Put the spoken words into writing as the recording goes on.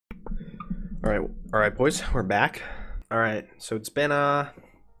All right, boys, we're back. All right, so it's been a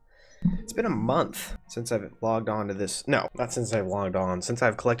month since I've logged on to this. No, not since I've logged on, since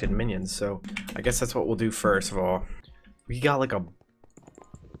I've collected minions. So I guess that's what we'll do first of all. We got like a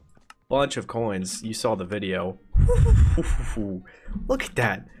bunch of coins. You saw the video. Look at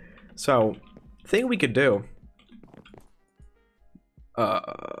that. So, thing we could do.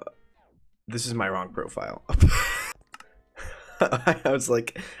 This is my wrong profile. I was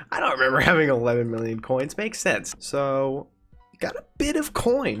like, I don't remember having 11 million coins. Makes sense. So, got a bit of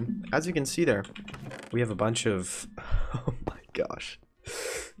coin. As you can see there, we have a bunch of... Oh my gosh.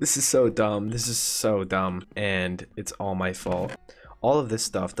 This is so dumb. This is so dumb. And it's all my fault. All of this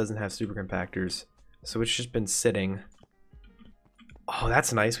stuff doesn't have super compactors. So it's just been sitting. Oh,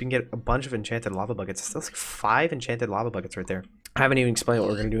 that's nice. We can get a bunch of enchanted lava buckets. That's like 5 enchanted lava buckets right there. I haven't even explained what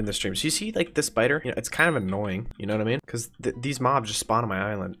we're going to do in this stream. So you see like this spider? You know, it's kind of annoying. You know what I mean? Because these mobs just spawn on my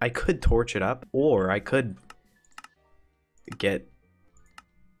island. I could torch it up. Or I could get...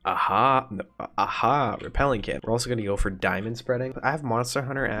 repelling kit. We're also going to go for diamond spreading. I have Monster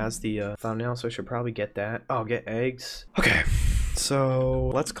Hunter as the thumbnail, so I should probably get that. Oh, get eggs. Okay.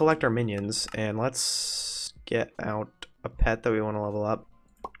 So let's collect our minions. And let's get out a pet that we want to level up.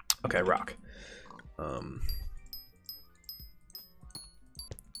 Okay, rock.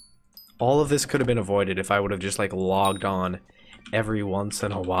 All of this could have been avoided if I would have just like logged on every once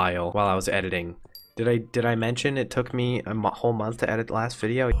in a while I was editing. Did I mention it took me a whole month to edit the last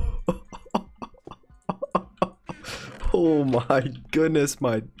video? Oh my goodness,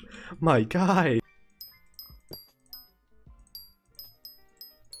 my guy.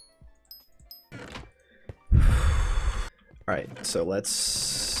 Alright, so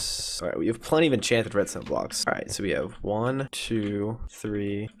let's... Alright, we have plenty of enchanted redstone blocks. Alright, so we have 1, 2,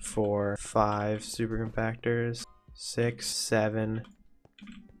 3, 4, 5 super compactors, 6, 7,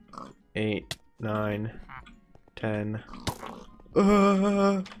 8, 9, 10.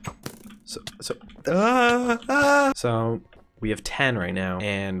 So we have 10 right now,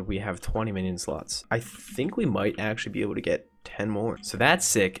 and we have 20 minion slots. I think we might actually be able to get 10 more. So that's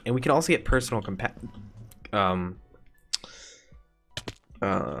sick, and we can also get personal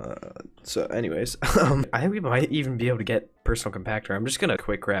so anyways, I think we might even be able to get personal compactor. I'm just gonna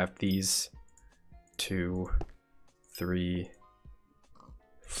quick craft these 2, 3,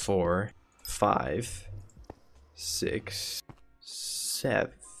 4, 5, 6,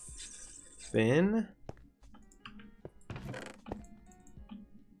 7.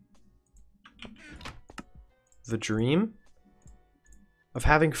 The dream of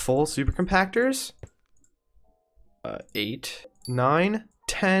having full super compactors. 8, 9,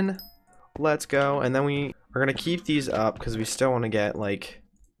 10. Let's go. And then we are gonna keep these up because we still want to get like,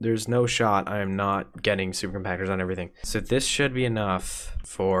 there's no shot I am not getting super compactors on everything. So this should be enough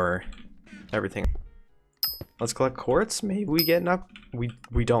for everything. Let's collect quartz. Maybe we get enough. We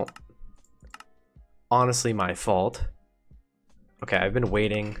don't. Honestly, my fault. Okay, I've been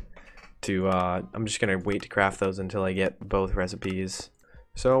waiting to I'm just gonna wait to craft those until I get both recipes.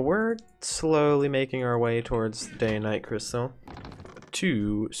 So we're slowly making our way towards day and night crystal.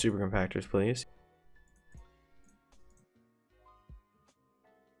 2 super compactors, please.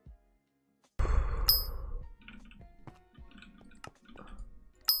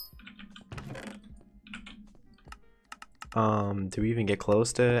 Do we even get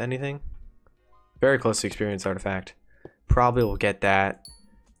close to anything? Very close to experience artifact. Probably will get that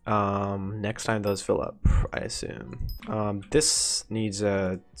next time those fill up, I assume. This needs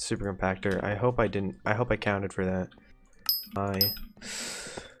a super compactor. I hope I counted for that.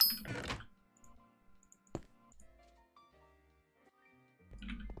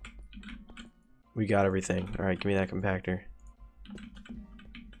 We got everything. Alright, give me that compactor.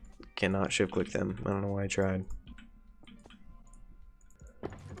 Cannot shift click them. I don't know why I tried.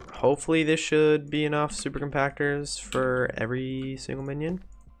 Hopefully this should be enough super compactors for every single minion.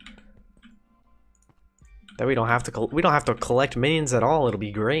 That we don't have to collect minions at all. It'll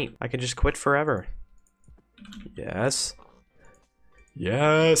be great. I can just quit forever. Yes.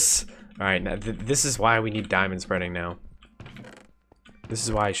 Yes. All right. Now this is why we need diamond spreading now. This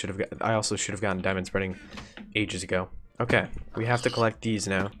is why I also should have gotten diamond spreading ages ago. Okay. We have to collect these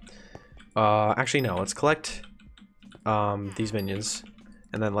now. Actually no. Let's collect these minions,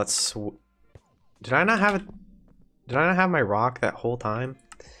 and then let's. Did I not have my rock that whole time?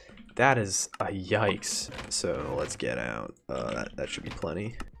 That is a yikes. So let's get out. That should be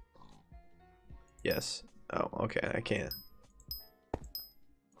plenty. Yes. Oh, okay. I can't.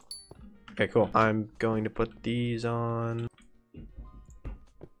 Okay, cool. I'm going to put these on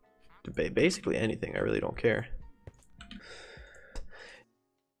basically anything. I really don't care.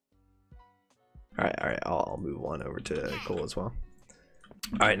 Alright, I'll move one over to Cole as well.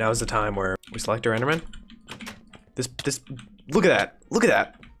 Alright, now is the time where we select our Enderman. This, look at that! Look at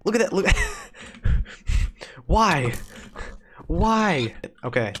that! Look at that! Look at Why? Why?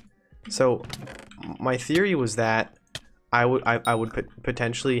 Okay, so my theory was that I would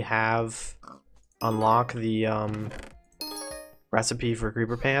potentially have unlock the recipe for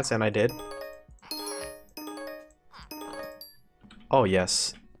creeper pants, and I did. Oh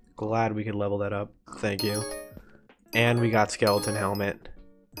yes, glad we could level that up. Thank you. And we got skeleton helmet.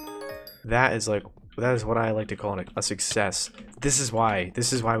 That is what I like to call a success. This is why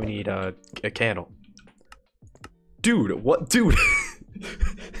we need a candle. Dude, what, dude?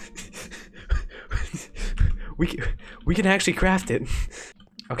 we can actually craft it.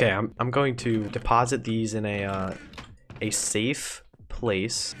 Okay, I'm going to deposit these in a safe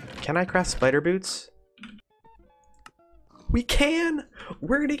place. Can I craft spider boots? We can!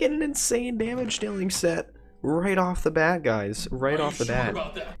 We're gonna get an insane damage dealing set right off the bat, guys. Right off the bat.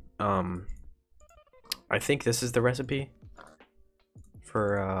 I think this is the recipe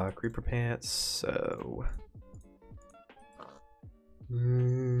for creeper pants, so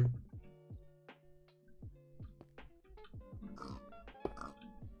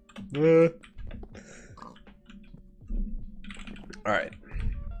Alright.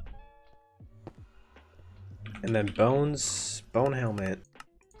 And then bone helmet,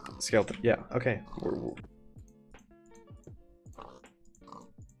 skeleton. Yeah, okay.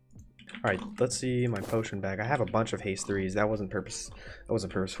 Alright, let's see my potion bag. I have a bunch of haste 3s. That wasn't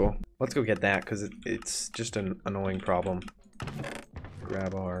purposeful. Let's go get that because it's just an annoying problem.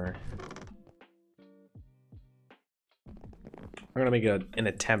 Grab our. I'm gonna make an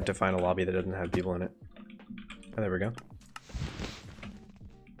attempt to find a lobby that doesn't have people in it. Oh, there we go.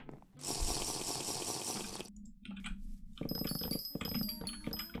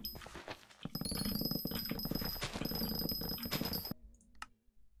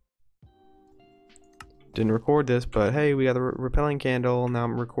 Didn't record this, but hey, we got the repelling candle. Now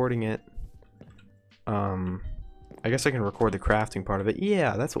I'm recording it. I guess I can record the crafting part of it.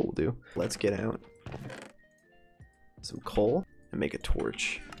 Yeah, that's what we'll do. Let's get out some coal and make a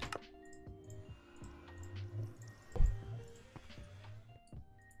torch.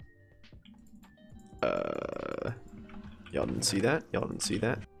 Y'all didn't see that? Y'all didn't see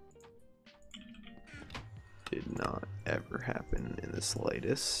that? Did not ever happen in the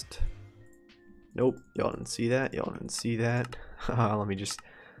slightest. Nope, y'all didn't see that. Y'all didn't see that. let me just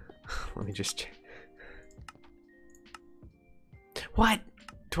What?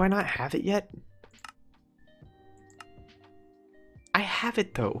 Do I not have it yet? I have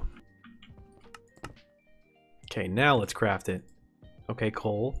it though. Okay, now let's craft it. Okay,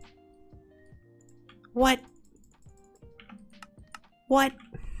 coal. What? What?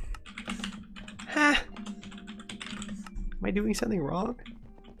 Huh? Am I doing something wrong?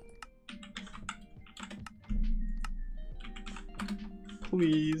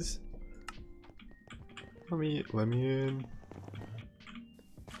 Please. Let me in.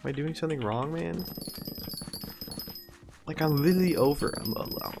 Am I doing something wrong, man? Like, I'm literally over.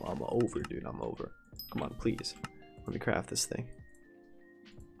 I'm over, dude. I'm over. Come on, please. Let me craft this thing.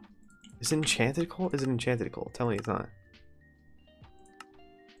 Is it enchanted coal? Is it enchanted coal? Tell me it's not.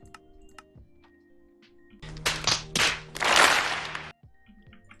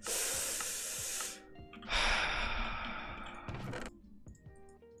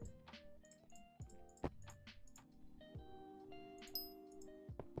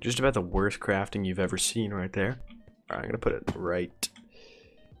 Just about the worst crafting you've ever seen right there. Alright, I'm gonna put it right.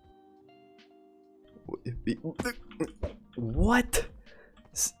 What?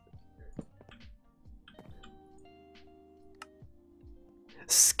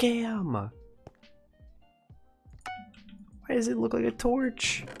 Scam! Why does it look like a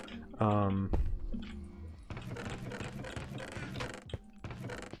torch? Bruh.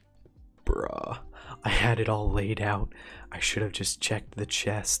 I had it all laid out. I should have just checked the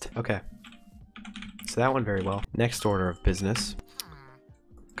chest. Okay. So that went very well. Next order of business.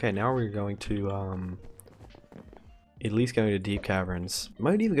 Okay, now we're going to, at least going to deep caverns.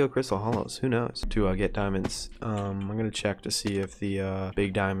 Might even go crystal hollows. Who knows? To get diamonds. I'm gonna check to see if the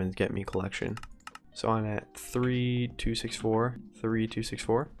big diamonds get me collection. So I'm at 3264.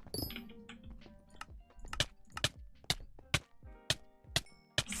 3264.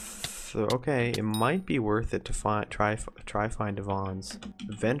 So okay, it might be worth it to try find Devon's.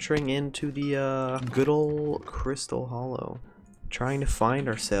 Venturing into the good old crystal hollow, trying to find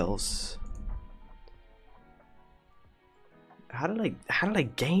ourselves. How did I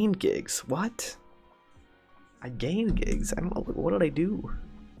gain gigs? What? I gained gigs. I don't know. What did I do?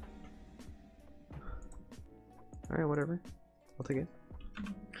 Alright, whatever. I'll take it.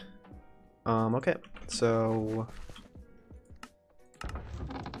 Okay. So...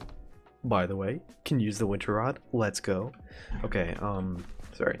 By the way, can use the winter rod. Let's go. Okay,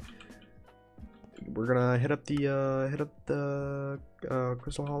 sorry. We're gonna hit up the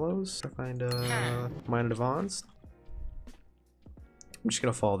crystal hollows. Find mine of Devons. I'm just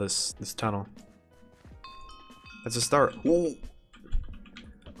gonna follow this tunnel. That's a start. Whoa.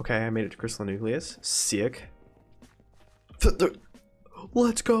 Okay, I made it to crystal nucleus. Sick.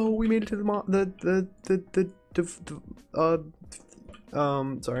 Let's go. We made it to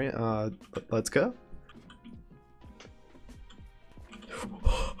sorry. Let's go.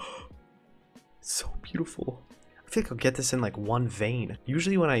 It's so beautiful. I feel like I'll get this in like one vein.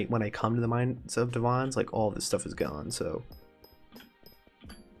 Usually when I come to the mines of Devons, like all this stuff is gone. So.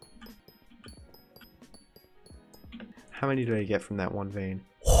 How many did I get from that one vein?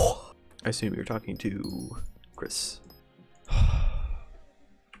 I assume you're talking to Chris.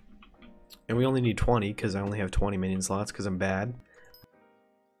 And we only need 20 because I only have 20 minion slots because I'm bad.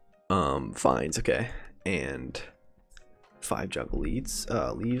 Fines, okay. And 5 jungle leaves,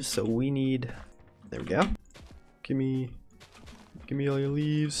 so we need, there we go. Give me all your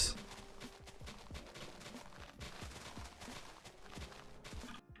leaves.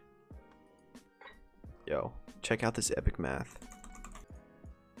 Yo. Check out this epic math.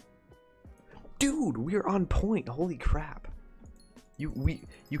 Dude, we're on point. Holy crap. You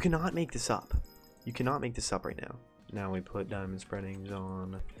cannot make this up. You cannot make this up right now. Now we put diamond spreadings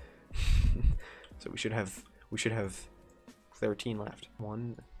on. So we should have 13 left.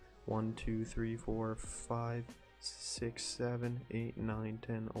 1, 2, 3, 4, 5, 6, 7, 8, 9,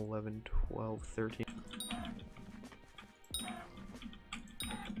 10, 11, 12, 13.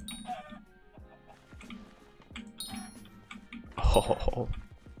 Oh,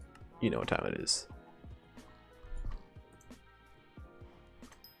 you know what time it is.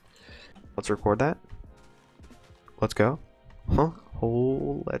 Let's record that. Let's go. Huh?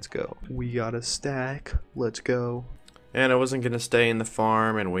 Oh, let's go. We got a stack. Let's go. And I wasn't gonna stay in the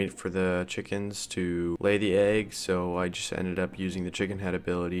farm and wait for the chickens to lay the eggs, so I just ended up using the chicken head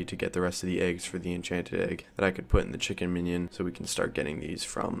ability to get the rest of the eggs for the enchanted egg that I could put in the chicken minion, so we can start getting these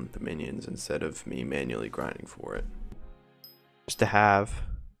from the minions instead of me manually grinding for it. Just to have.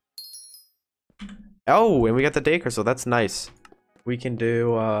 Oh, and we got the day crystal. That's nice. We can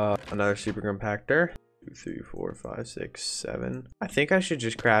do another super compactor. 2, 3, 4, 5, 6, 7. I think I should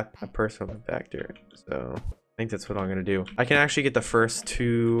just craft a personal compactor. So I think that's what I'm gonna do. I can actually get the first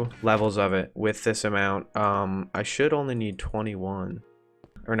 2 levels of it with this amount. I should only need 21.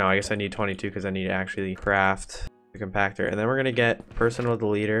 Or no, I guess I need 22 because I need to actually craft the compactor. And then we're gonna get personal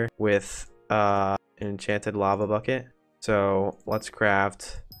deleter with an enchanted lava bucket. So let's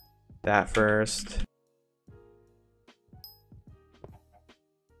craft that first.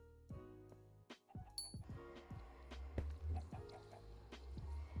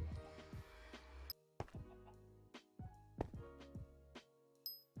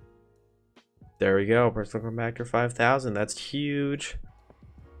 There we go, personal compactor 5,000. That's huge.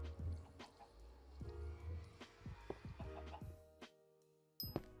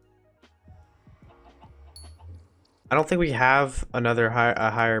 I don't think we have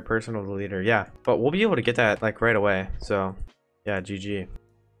a higher personal deleter. Yeah, but we'll be able to get that like right away. So yeah, GG.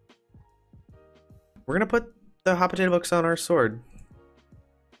 We're gonna put the hot potato books on our sword.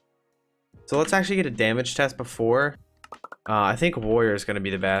 So let's actually get a damage test before. I think warrior is gonna be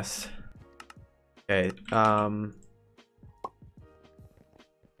the best. Okay, 9K,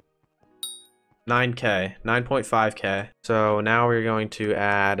 9.5K. So now we're going to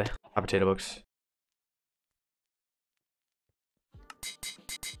add hot potato books.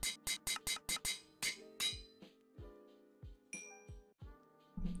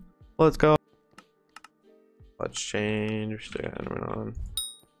 Let's go. Let's change the Enderman on.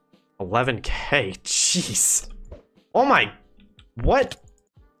 11K, jeez. Oh my, what?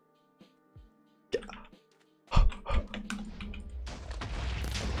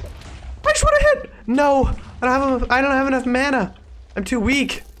 I just want to hit. No, I don't have enough mana. I'm too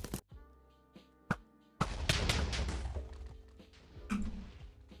weak.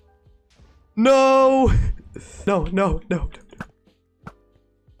 No. No, no, no.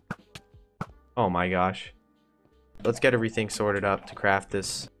 Oh my gosh. Let's get everything sorted up to craft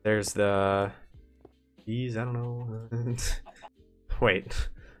this. There's the... These, I don't know. Wait.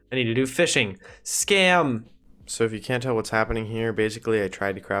 I need to do fishing. Scam. So if you can't tell what's happening here, basically I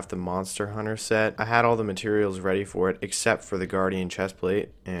tried to craft the Monster Hunter set. I had all the materials ready for it except for the Guardian chestplate,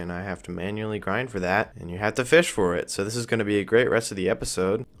 and I have to manually grind for that, and you have to fish for it. So this is going to be a great rest of the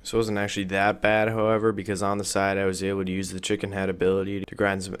episode. So it wasn't actually that bad, however, because on the side I was able to use the chicken head ability to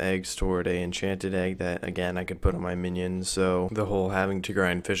grind some eggs toward a enchanted egg that, again, I could put on my minions, so the whole having to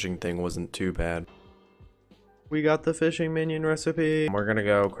grind fishing thing wasn't too bad. We got the fishing minion recipe. We're gonna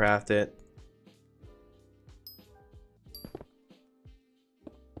go craft it.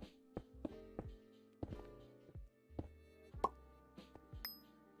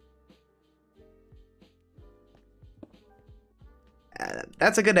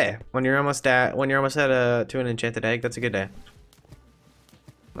 That's a good day. When you're almost at to an enchanted egg, that's a good day.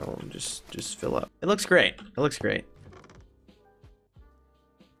 Oh, just fill up. It looks great. It looks great.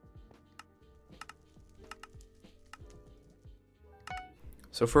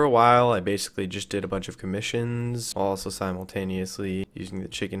 So for a while, I basically just did a bunch of commissions, also simultaneously using the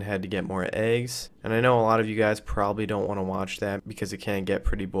chicken head to get more eggs. And I know a lot of you guys probably don't want to watch that because it can get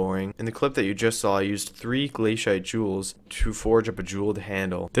pretty boring. In the clip that you just saw, I used 3 glaciite jewels to forge up a jeweled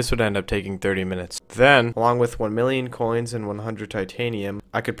handle. This would end up taking 30 minutes. Then, along with 1 million coins and 100 titanium,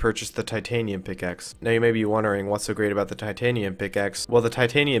 I could purchase the titanium pickaxe. Now you may be wondering what's so great about the titanium pickaxe. Well, the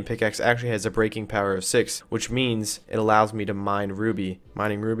titanium pickaxe actually has a breaking power of 6, which means it allows me to mine ruby.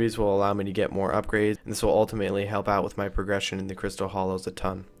 Mining rubies will allow me to get more upgrades, and this will ultimately help out with my progression in the crystal hollows a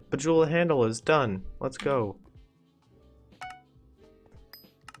ton. The jewel handle is done. Let's go.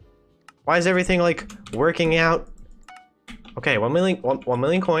 Why is everything like working out? Okay, 1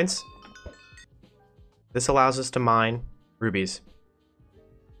 million coins. This allows us to mine rubies.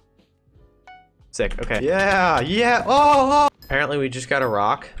 Sick. Okay. Yeah. Oh. Apparently we just got a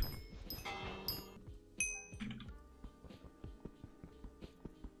rock.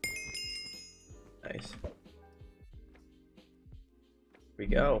 Nice. We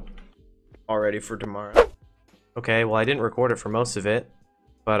go. All ready for tomorrow. Okay, well I didn't record it for most of it,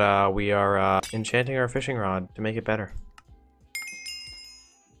 but we are enchanting our fishing rod to make it better.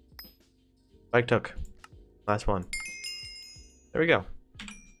 Spike took. Last one. There we go.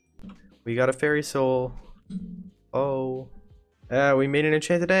 We got a fairy soul. Oh. We made an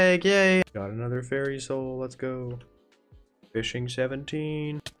enchanted egg. Yay. Got another fairy soul. Let's go. Fishing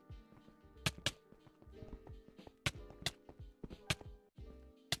 17.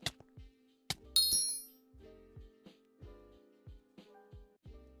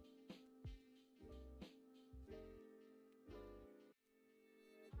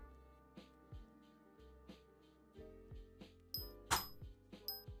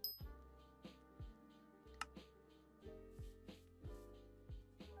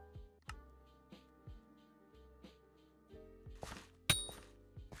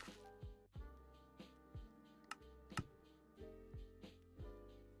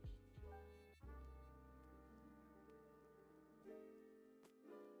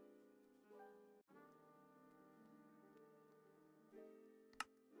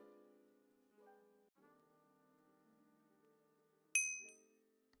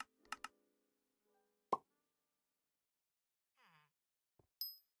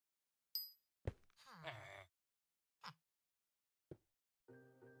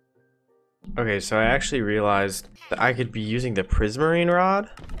 Okay, so I actually realized that I could be using the prismarine rod.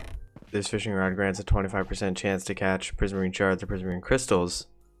 This fishing rod grants a 25% chance to catch prismarine shards or prismarine crystals.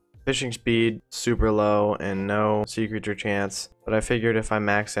 Fishing speed, super low, and no sea creature chance. But I figured if I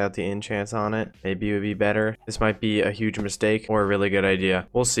max out the enchants on it, maybe it would be better. This might be a huge mistake or a really good idea.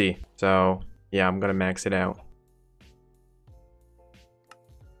 We'll see. So, yeah, I'm gonna max it out.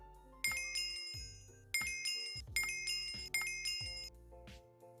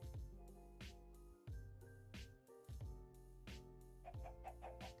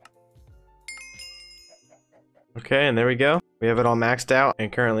 Okay, and there we go. We have it all maxed out,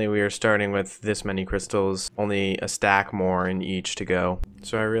 and currently we are starting with this many crystals, only a stack more in each to go.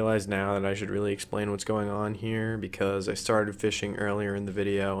 So I realize now that I should really explain what's going on here, because I started fishing earlier in the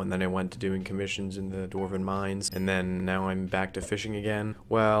video, and then I went to doing commissions in the Dwarven Mines, and then now I'm back to fishing again.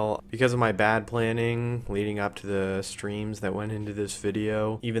 Well, because of my bad planning leading up to the streams that went into this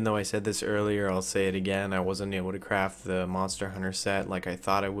video, even though I said this earlier, I'll say it again, I wasn't able to craft the Monster Hunter set like I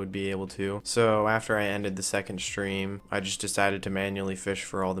thought I would be able to. So after I ended the second stream, I just decided to manually fish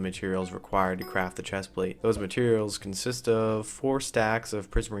for all the materials required to craft the chestplate. Those materials consist of 4 stacks stacks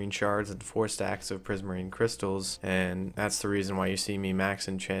of prismarine shards and 4 stacks of prismarine crystals, and that's the reason why you see me max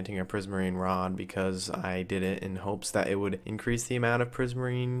enchanting a prismarine rod, because I did it in hopes that it would increase the amount of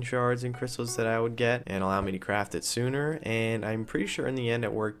prismarine shards and crystals that I would get and allow me to craft it sooner, and I'm pretty sure in the end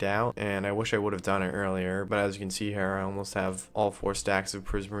it worked out, and I wish I would have done it earlier, but as you can see here, I almost have all 4 stacks of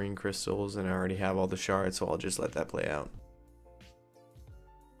prismarine crystals and I already have all the shards, so I'll just let that play out.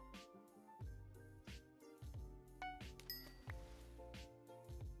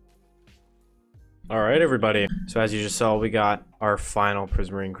 Alright everybody, so as you just saw, we got our final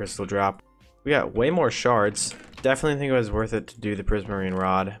prismarine crystal drop. We got way more shards. Definitely think it was worth it to do the prismarine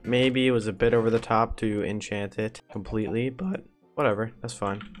rod. Maybe it was a bit over the top to enchant it completely, but whatever, that's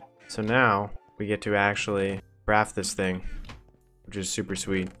fine. So now we get to actually craft this thing, which is super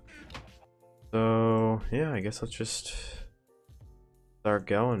sweet. So yeah, I guess let's just start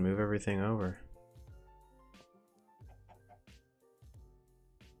going, move everything over.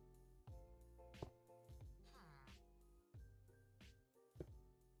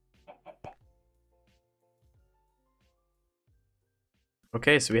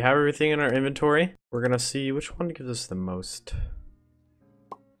 Okay, so we have everything in our inventory. We're gonna see which one gives us the most.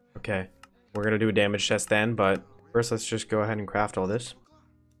 Okay, we're gonna do a damage test then, but first let's just go ahead and craft all this.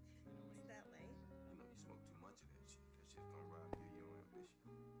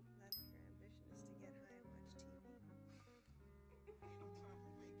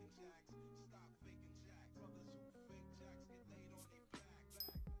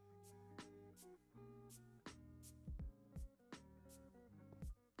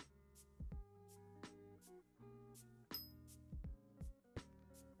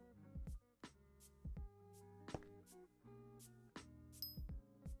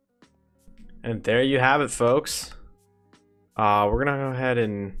 And there you have it, folks. We're gonna go ahead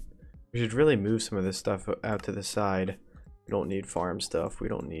and we should really move some of this stuff out to the side. We don't need farm stuff. We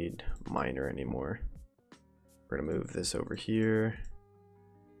don't need miner anymore. We're gonna move this over here.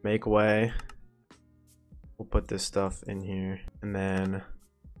 Make way. We'll put this stuff in here, and then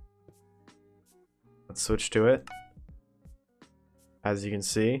let's switch to it. As you can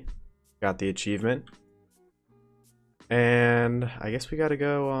see, got the achievement. And I guess we gotta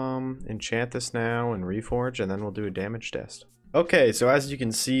go enchant this now and reforge, and then we'll do a damage test. Okay, so as you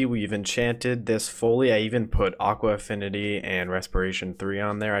can see, we've enchanted this fully. I even put Aqua Affinity and Respiration 3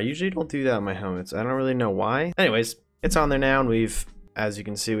 on there. I usually don't do that on my helmets. I don't really know why. Anyways, it's on there now, and we've, as you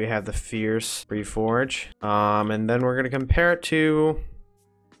can see, we have the Fierce Reforge. And then we're gonna compare it to,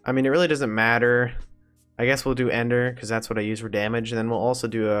 I mean, it really doesn't matter. I guess we'll do Ender, because that's what I use for damage, and then we'll also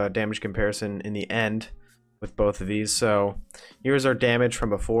do a damage comparison in the end with both of these. So here's our damage from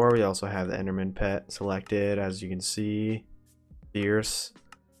before. We also have the Enderman pet selected, as you can see. Fierce.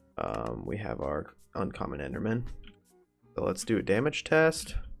 We have our uncommon Enderman. So let's do a damage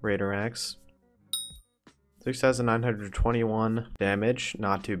test. Raider X. 6,921 damage,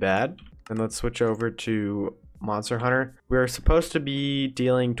 not too bad. And let's switch over to Monster Hunter. We're supposed to be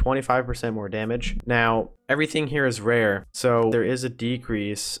dealing 25% more damage. Now, everything here is rare, so there is a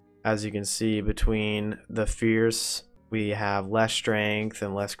decrease. As you can see, between the Fierce, we have less strength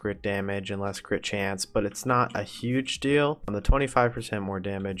and less crit damage and less crit chance, but it's not a huge deal. And the 25% more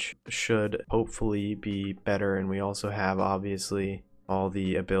damage should hopefully be better, and we also have, obviously, all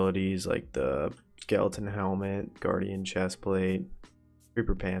the abilities like the Skeleton Helmet, Guardian Chestplate,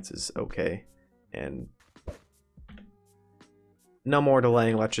 Creeper Pants is okay, and no more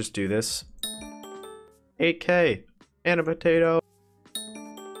delaying, let's just do this. 8K, and a potato.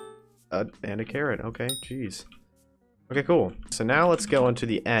 And a carrot. Okay, jeez. Okay, cool. So now let's go into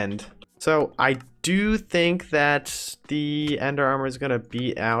the end. So I do think that the Ender Armor is gonna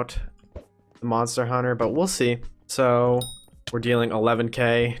beat out the Monster Hunter, but we'll see. So we're dealing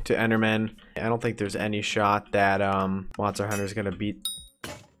 11K to Enderman. I don't think there's any shot that Monster Hunter is gonna beat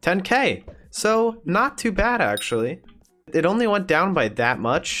 10K. So not too bad, actually. It only went down by that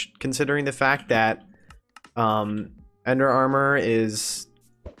much, considering the fact that Ender Armor is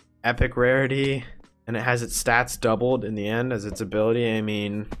epic rarity and it has its stats doubled in the end as its ability. I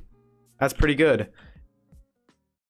mean, that's pretty good.